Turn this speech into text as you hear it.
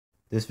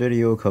This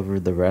video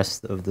covered the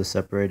rest of the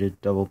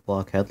separated double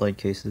block headlight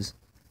cases.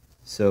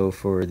 So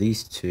for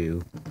these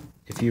two,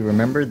 if you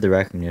remembered the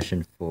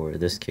recognition for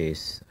this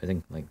case, I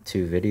think like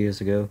 2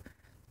 videos ago,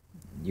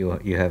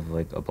 you have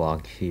like a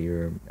block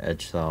here,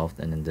 edge solved,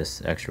 and then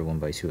this extra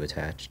 1x2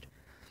 attached.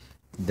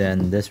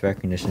 Then this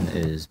recognition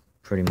is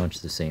pretty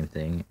much the same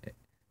thing.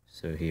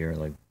 So here,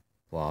 like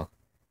block,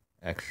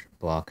 extra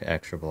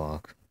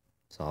block,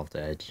 solved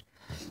edge.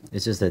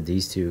 It's just that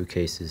these two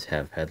cases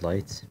have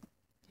headlights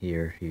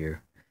here,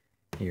 here,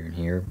 and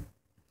here.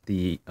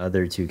 The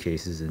other 2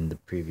 cases in the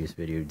previous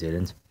video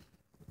didn't,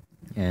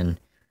 and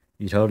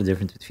you tell the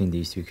difference between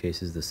these 2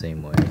 cases the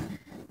same way.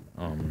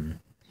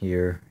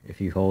 Here, if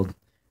you hold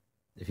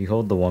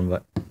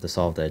the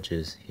solved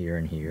edges here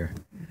and here,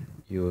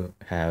 you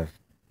have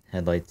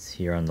headlights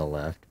here on the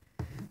left,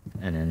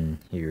 and then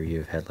here you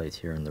have headlights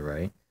here on the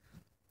right.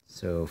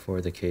 So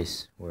for the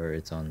case where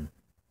it's on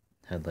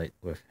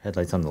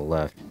headlights on the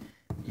left,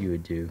 you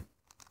would do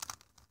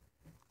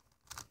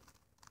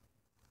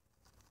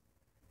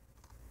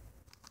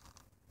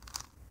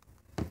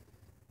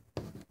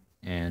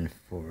and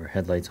for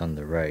headlights on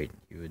the right,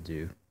 you would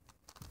do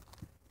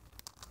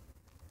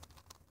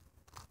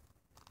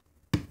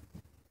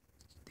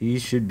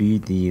these should be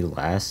the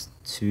last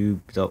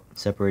 2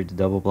 separated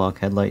double block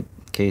headlight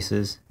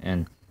cases,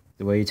 and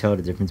the way you tell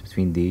the difference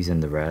between these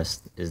and the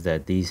rest is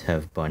that these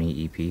have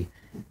bunny EP.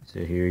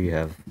 So here you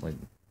have like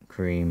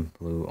cream,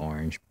 blue,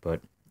 orange, but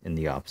in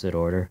the opposite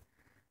order.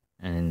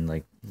 And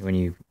like when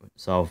you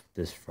solve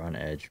this front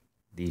edge,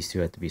 these 2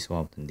 have to be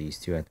swapped and these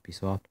 2 have to be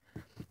swapped.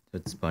 So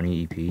it's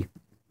bunny EP.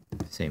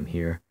 Same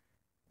here.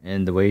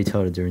 And the way you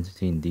tell the difference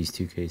between these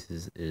 2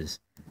 cases is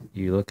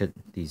you look at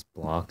these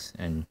blocks,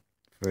 and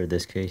for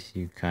this case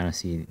you kind of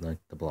see like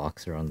the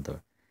blocks are on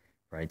the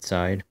right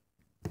side,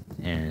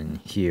 and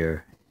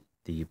here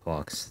the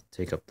blocks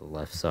take up the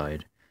left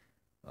side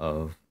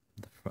of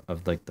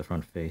the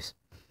front face.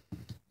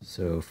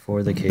 So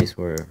for the case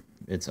where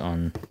it's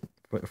on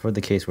for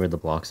the case where the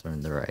blocks are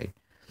on the right,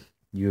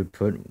 you would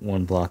put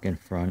 1 block in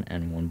front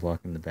and 1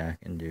 block in the back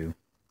and do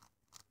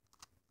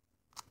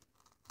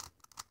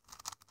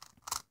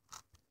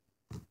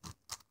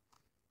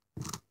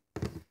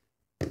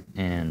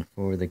and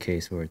for the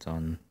case where it's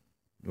on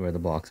where the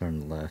blocks are on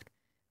the left,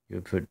 you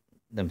would put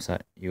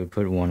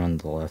 1 on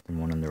the left and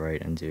 1 on the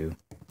right and do